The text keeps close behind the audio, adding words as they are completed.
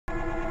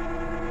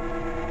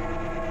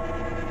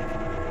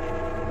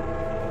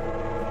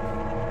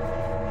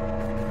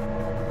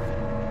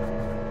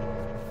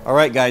All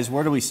right, guys,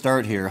 where do we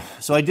start here?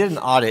 So I did an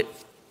audit,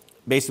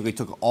 basically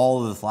took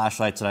all of the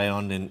flashlights that I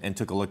owned and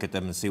took a look at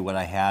them and see what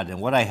I had.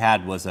 And what I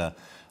had was a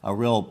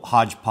real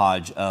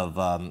hodgepodge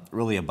of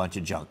really a bunch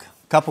of junk.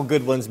 A couple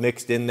good ones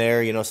mixed in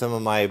there, you know, some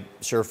of my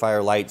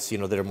Surefire lights, you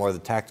know, that are more the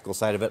tactical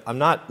side of it.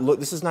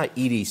 This is not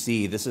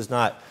EDC, this is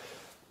not,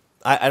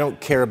 I don't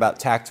care about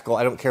tactical,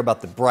 I don't care about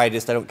the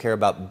brightest, I don't care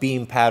about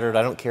beam pattern,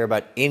 I don't care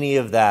about any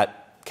of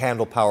that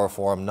candle power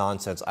form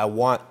nonsense. I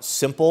want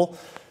simple,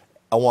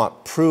 I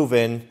want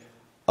proven,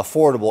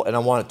 affordable, and I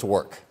want it to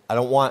work. I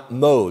don't want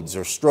modes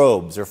or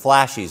strobes or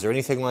flashies or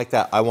anything like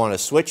that. I want a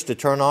switch to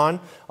turn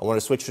on. I want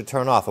a switch to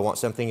turn off. I want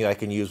something that I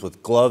can use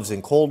with gloves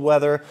in cold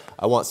weather.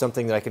 I want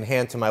something that I can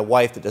hand to my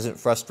wife that doesn't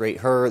frustrate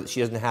her, that she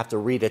doesn't have to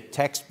read a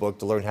textbook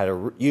to learn how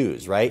to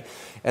use, right?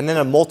 And then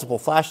on multiple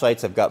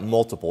flashlights, I've got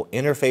multiple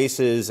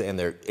interfaces, and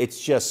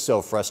it's just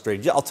so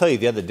frustrating. I'll tell you,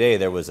 the other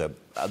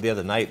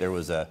night there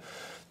was a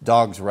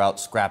dogs were out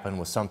scrapping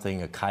with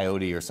something, a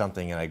coyote or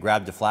something, and I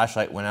grabbed a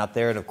flashlight, went out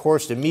there, and of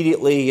course,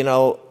 immediately, you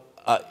know,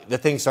 the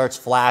thing starts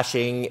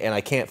flashing, and I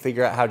can't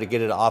figure out how to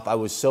get it off. I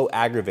was so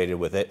aggravated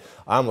with it,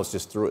 I almost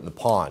just threw it in the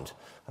pond.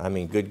 I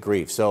mean, good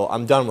grief. So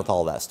I'm done with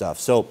all that stuff.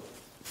 So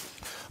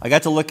I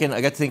got to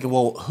thinking,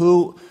 well,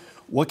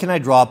 what can I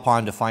draw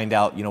upon to find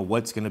out, you know,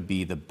 what's going to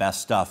be the best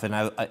stuff? And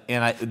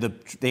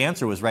the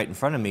answer was right in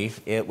front of me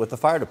with the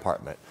fire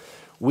department.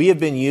 We have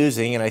been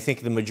using, and I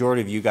think the majority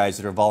of you guys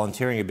that are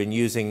volunteering have been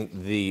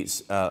using the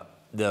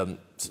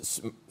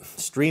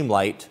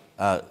Streamlight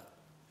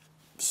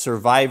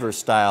Survivor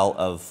style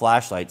of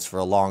flashlights for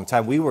a long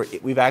time.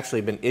 We've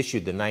actually been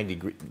issued the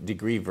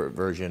 90-degree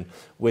version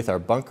with our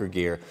bunker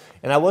gear,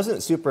 and I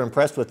wasn't super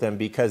impressed with them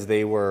because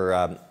they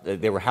were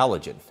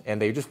halogen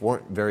and they just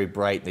weren't very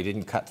bright. They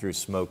didn't cut through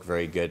smoke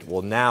very good.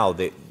 Well, now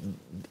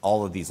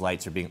all of these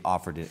lights are being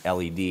offered in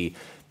LED.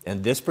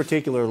 And this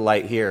particular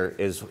light here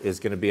is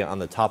going to be on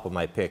the top of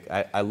my pick.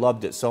 I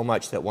loved it so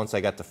much that once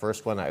I got the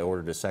first one, I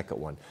ordered a second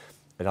one.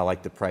 And I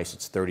like the price.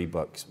 It's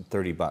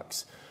 $30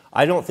 bucks.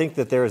 I don't think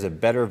that there is a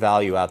better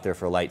value out there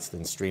for lights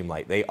than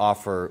Streamlight. They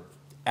offer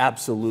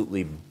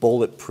absolutely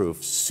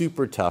bulletproof,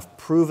 super tough,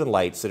 proven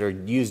lights that are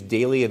used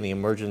daily in the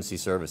emergency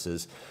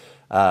services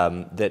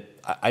that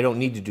I don't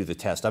need to do the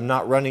test. I'm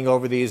not running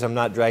over these. I'm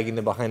not dragging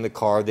them behind the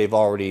car. They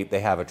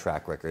have a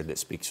track record that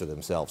speaks for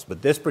themselves.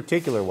 But this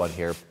particular one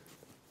here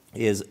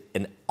is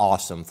an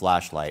awesome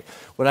flashlight.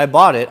 When I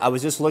bought it, I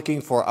was just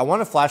looking I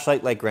want a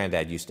flashlight like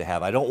Granddad used to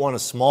have. I don't want a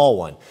small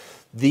one.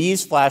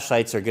 These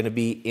flashlights are going to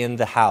be in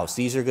the house.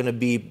 These are going to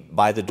be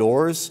by the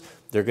doors.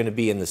 They're going to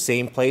be in the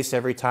same place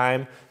every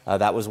time.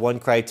 That was one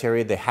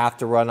criteria. They have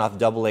to run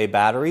off AA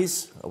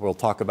batteries. We'll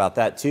talk about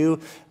that too.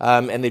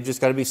 And they've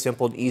just got to be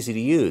simple and easy to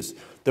use.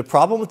 The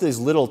problem with these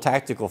little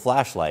tactical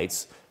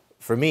flashlights,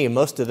 for me,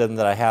 most of them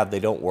that I have, they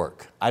don't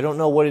work. I don't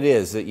know what it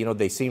is. You know,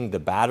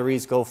 the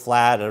batteries go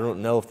flat. I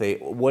don't know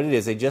what it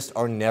is. They just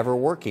are never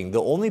working.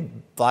 The only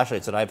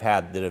flashlights that I've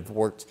had that have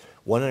worked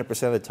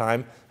 100% of the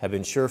time have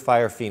been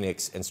Surefire,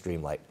 Phoenix, and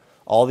Streamlight.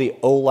 All the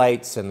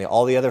O-lights and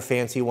all the other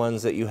fancy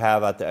ones that you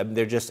have out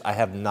there, I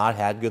have not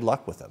had good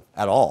luck with them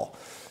at all.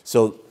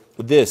 So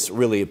this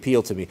really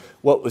appealed to me.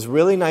 What was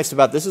really nice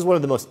about this is one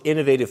of the most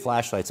innovative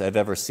flashlights I've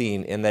ever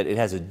seen in that it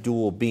has a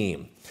dual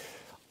beam.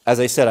 As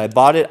I said, I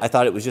bought it. I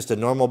thought it was just a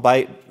normal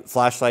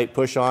flashlight,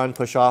 push on,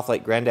 push off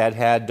like Granddad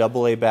had,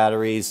 AA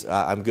batteries,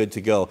 I'm good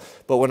to go.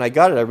 But when I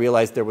got it, I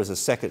realized there was a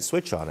second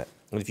switch on it.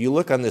 And if you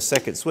look on this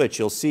second switch,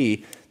 you'll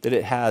see that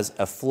it has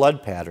a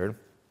flood pattern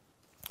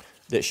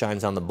that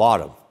shines on the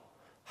bottom.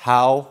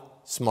 How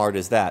smart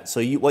is that?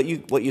 So what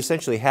you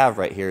essentially have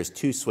right here is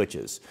two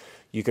switches.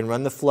 You can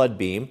run the flood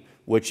beam,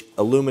 which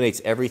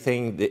illuminates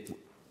everything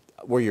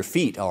where your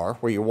feet are,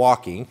 where you're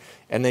walking,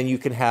 and then you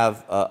can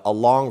have a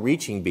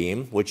long-reaching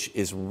beam, which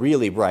is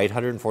really bright,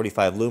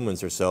 145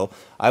 lumens or so.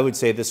 I would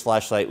say this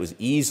flashlight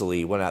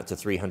went out to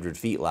 300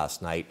 feet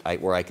last night,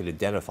 where I could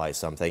identify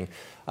something.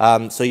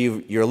 So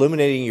you're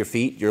illuminating your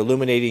feet, you're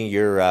illuminating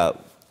your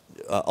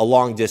a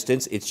long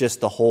distance. It's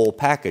just the whole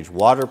package,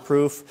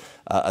 waterproof,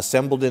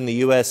 assembled in the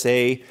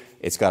USA.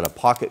 It's got a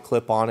pocket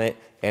clip on it,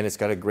 and it's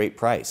got a great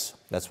price.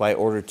 That's why I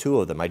ordered two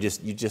of them.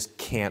 You just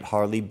can't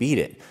hardly beat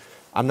it.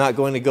 I'm not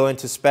going to go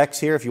into specs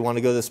here. If you want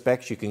to go to the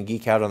specs, you can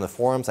geek out on the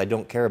forums. I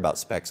don't care about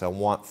specs. I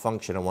want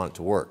function. I want it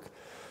to work.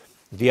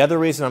 The other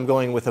reason I'm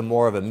going with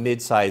more of a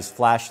mid-size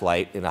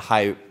flashlight in a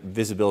high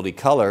visibility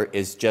color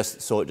is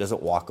just so it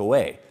doesn't walk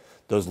away.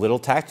 Those little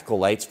tactical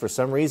lights, for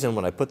some reason,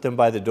 when I put them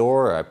by the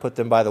door or I put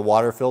them by the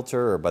water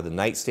filter or by the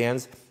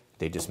nightstands,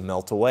 they just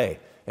melt away.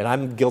 And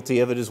I'm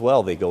guilty of it as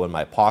well. They go in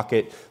my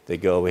pocket. They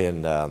go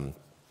in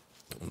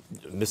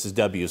Mrs.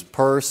 W's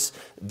purse.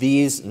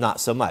 These,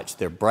 not so much.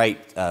 They're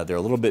bright. They're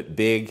a little bit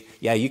big.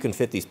 Yeah, you can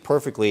fit these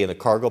perfectly in a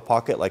cargo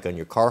pocket like on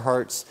your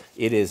Carhartts.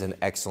 It is an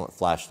excellent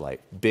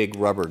flashlight. Big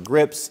rubber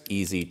grips,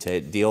 easy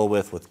to deal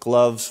with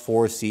gloves,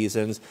 4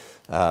 seasons.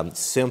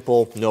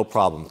 Simple, no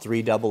problem.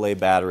 3 AA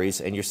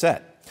batteries and you're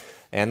set.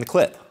 And the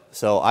clip.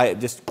 So I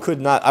just could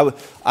not,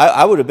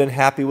 I would have been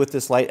happy with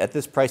this light at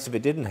this price if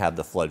it didn't have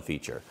the flood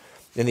feature.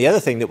 And the other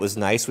thing that was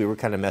nice, we were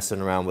kind of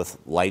messing around with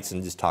lights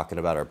and just talking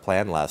about our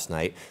plan last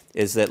night,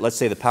 is that let's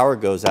say the power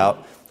goes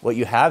out, what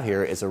you have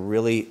here is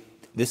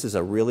this is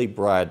a really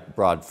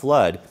broad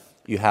flood.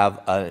 You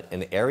have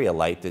an area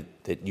light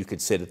that you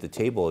could sit at the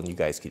table and you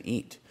guys could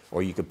eat.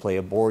 Or you could play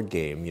a board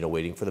game,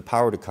 waiting for the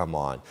power to come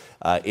on.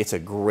 It's a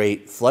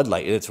great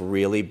floodlight, and it's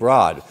really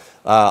broad.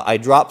 I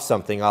dropped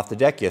something off the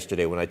deck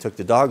yesterday when I took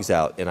the dogs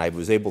out, and I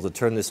was able to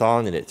turn this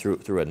on, and it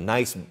threw a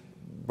nice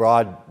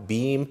broad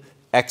beam.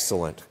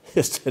 Excellent.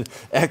 Just an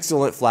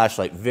excellent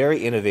flashlight.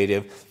 Very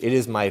innovative. It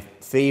is my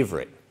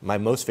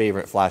most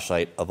favorite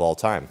flashlight of all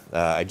time.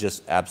 I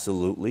just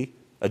absolutely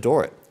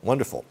adore it.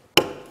 Wonderful.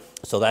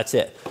 So that's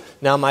it.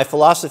 Now, my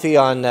philosophy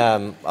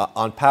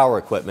on power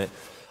equipment,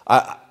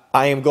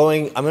 I'm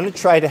going to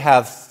try to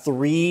have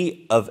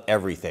 3 of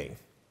everything.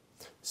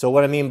 So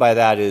what I mean by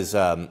that is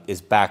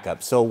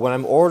backup. So when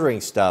I'm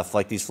ordering stuff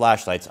like these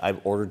flashlights, I've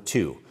ordered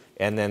 2.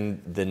 And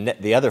then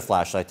the other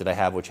flashlight that I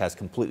have, which has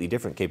completely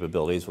different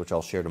capabilities, which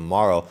I'll share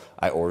tomorrow,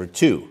 I ordered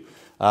 2.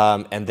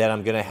 And then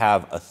I'm going to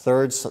have a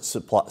third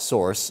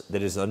source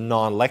that is a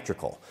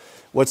non-electrical.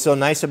 What's so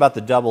nice about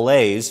the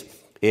AA's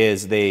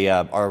is they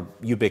are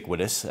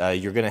ubiquitous.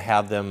 You're going to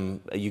have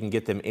them, you can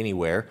get them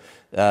anywhere.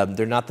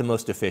 They're not the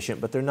most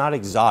efficient, but they're not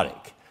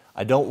exotic.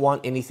 I don't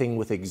want anything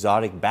with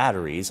exotic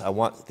batteries. I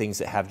want things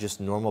that have just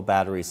normal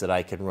batteries that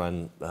I can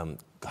run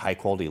high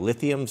quality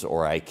lithiums,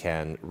 or I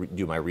can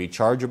do my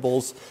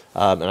rechargeables,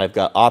 and I've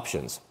got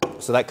options.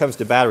 So that comes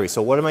to battery.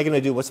 So what am I going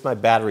to do? What's my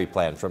battery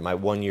plan for my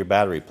 1-year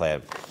battery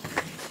plan?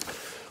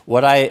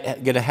 What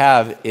I'm going to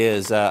have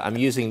is I'm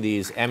using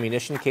these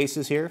ammunition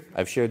cases here.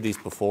 I've shared these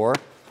before.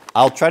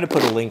 I'll try to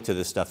put a link to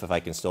this stuff if I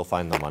can still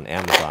find them on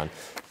Amazon.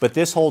 But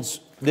this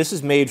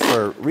is made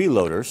for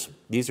reloaders.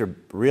 These are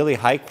really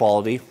high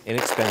quality,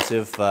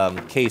 inexpensive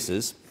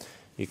cases.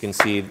 You can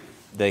see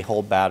they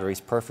hold batteries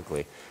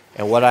perfectly.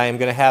 And what I am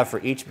going to have for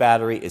each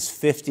battery is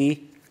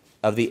 50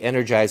 of the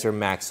Energizer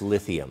Max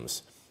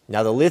lithiums.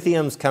 Now the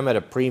lithiums come at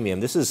a premium.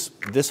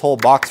 This whole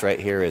box right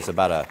here is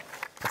about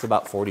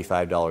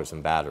 $45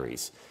 in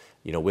batteries.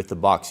 With the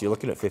box, you're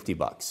looking at 50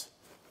 bucks.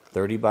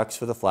 30 bucks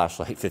for the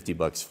flashlight, 50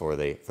 bucks for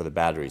the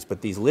batteries.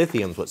 But these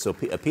lithiums, what's so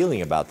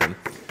appealing about them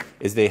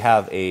is they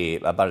have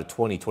about a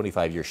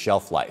 20-25 year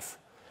shelf life.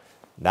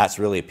 That's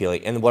really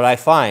appealing. And what I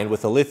find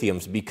with the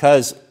lithiums,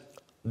 because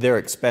they're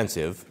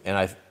expensive,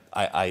 and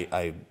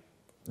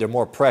they're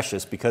more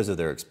precious because of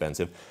they're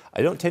expensive,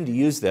 I don't tend to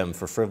use them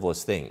for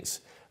frivolous things.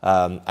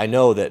 I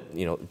know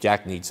that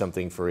Jack needs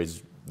something for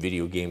his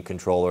video game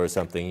controller or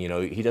something,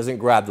 he doesn't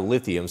grab the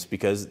lithiums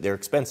because they're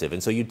expensive,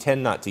 and so you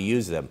tend not to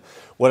use them.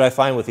 What I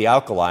find with the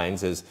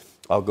alkalines is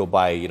I'll go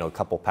buy a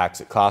couple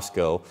packs at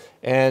Costco,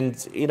 and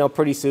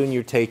pretty soon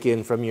you're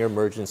taking from your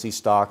emergency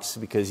stocks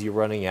because you're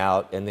running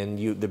out, and then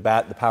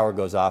the power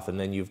goes off, and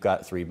then you've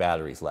got 3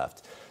 batteries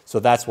left. So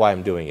that's why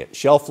I'm doing it.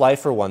 Shelf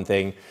life for one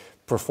thing,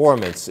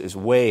 performance is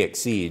way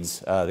exceeds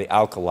the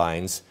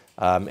alkalines.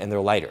 And they're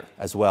lighter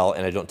as well,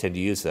 and I don't tend to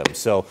use them.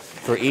 So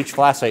for each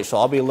flashlight,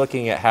 I'll be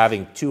looking at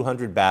having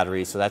 200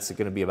 batteries, so that's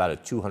going to be about a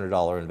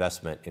 $200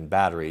 investment in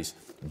batteries,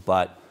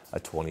 but a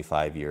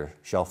 25-year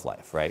shelf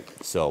life, right?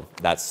 So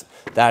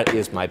that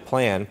is my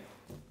plan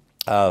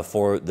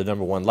for the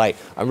 #1 light.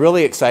 I'm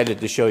really excited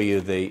to show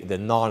you the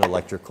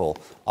non-electrical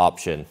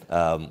option.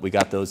 We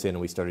got those in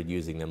and we started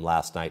using them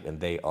last night,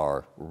 and they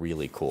are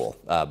really cool.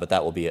 But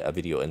that will be a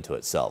video into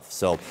itself.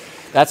 So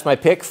that's my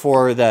pick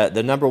for the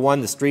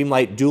 #1, the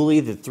Streamlight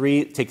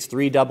Dually. Takes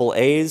 3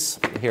 AA's.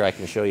 Here, I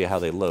can show you how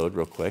they load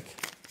real quick.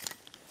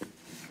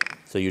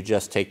 So you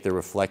just take the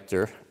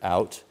reflector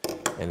out,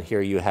 and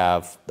here you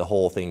have the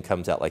whole thing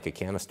comes out like a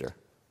canister.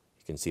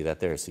 You can see that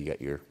there, so you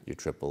got your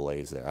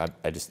AA's there.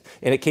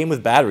 And it came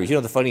with batteries.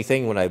 The funny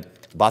thing, when I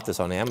bought this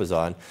on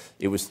Amazon,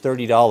 it was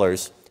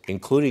 $30,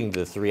 including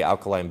the 3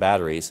 alkaline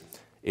batteries.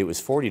 It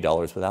was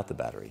 $40 without the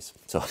batteries.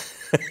 So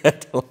I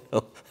don't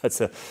know.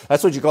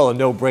 That's what you call a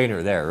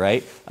no-brainer there,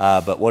 right?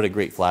 But what a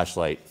great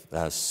flashlight.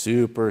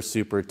 Super,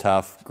 super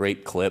tough,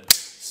 great clip.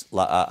 Just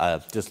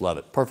love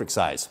it. Perfect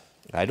size.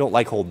 I don't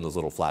like holding those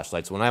little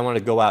flashlights. When I want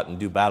to go out and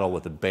do battle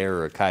with a bear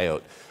or a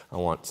coyote, I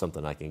want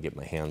something I can get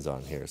my hands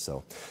on here.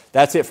 So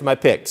that's it for my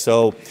pick.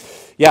 So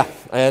yeah,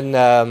 and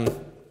I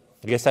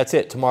guess that's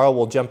it. Tomorrow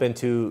we'll jump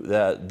into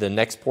the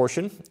next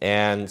portion.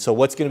 And so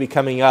what's going to be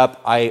coming up,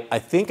 I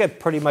think I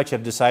pretty much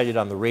have decided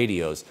on the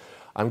radios.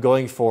 I'm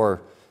going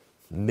for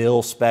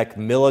mil-spec,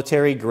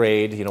 military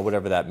grade,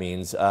 whatever that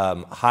means,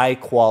 high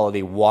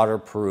quality,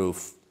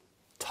 waterproof,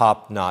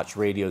 top-notch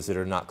radios that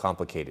are not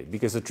complicated.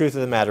 Because the truth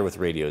of the matter with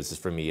radios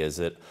for me is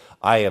that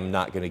I am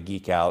not going to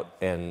geek out,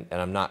 and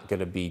I'm not going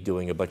to be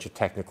doing a bunch of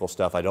technical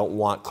stuff. I don't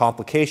want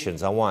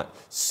complications. I want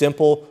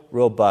simple,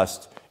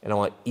 robust, and I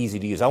want easy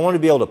to use. I want to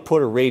be able to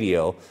put a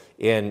radio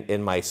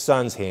in my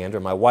son's hand or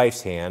my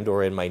wife's hand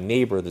or in my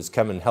neighbor that's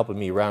coming helping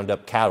me round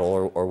up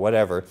cattle or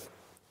whatever,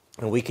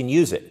 and we can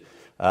use it.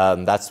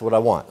 That's what I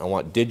want. I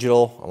want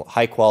digital, I want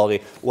high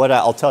quality.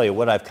 I'll tell you,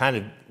 what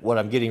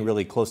I'm getting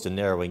really close to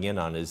narrowing in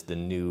on is the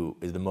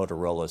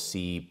Motorola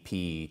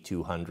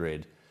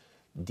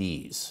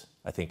CP200Ds.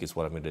 I think is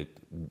what I'm going to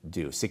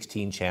do.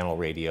 16 channel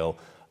radio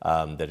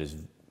that is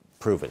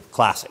proven,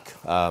 classic.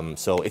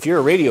 So if you're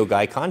a radio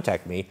guy,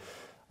 contact me.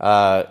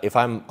 If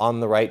I'm on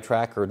the right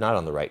track or not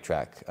on the right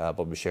track,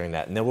 we'll be sharing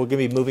that. And then we're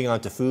going to be moving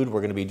on to food.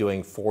 We're going to be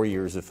doing 4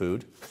 years of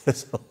food. I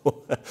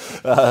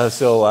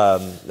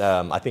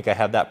think I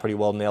have that pretty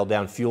well nailed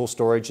down. Fuel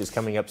storage is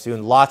coming up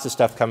soon. Lots of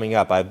stuff coming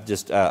up. I've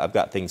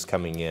got things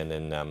coming in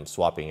and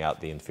swapping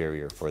out the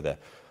inferior for the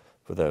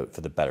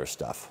better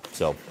stuff.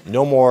 So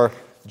no more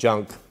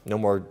junk, no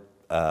more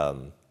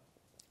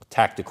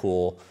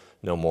tactical,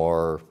 no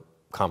more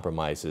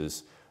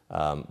compromises.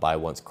 Buy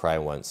once, cry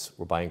once.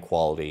 We're buying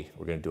quality.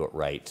 We're going to do it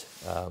right,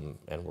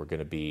 and we're going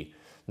to be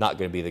not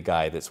going to be the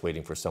guy that's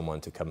waiting for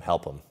someone to come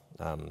help him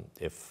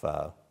if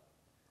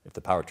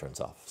the power turns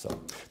off. So,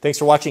 thanks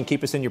for watching.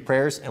 Keep us in your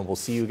prayers, and we'll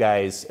see you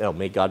guys.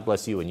 May God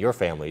bless you and your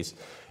families,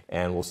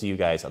 and we'll see you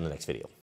guys on the next video.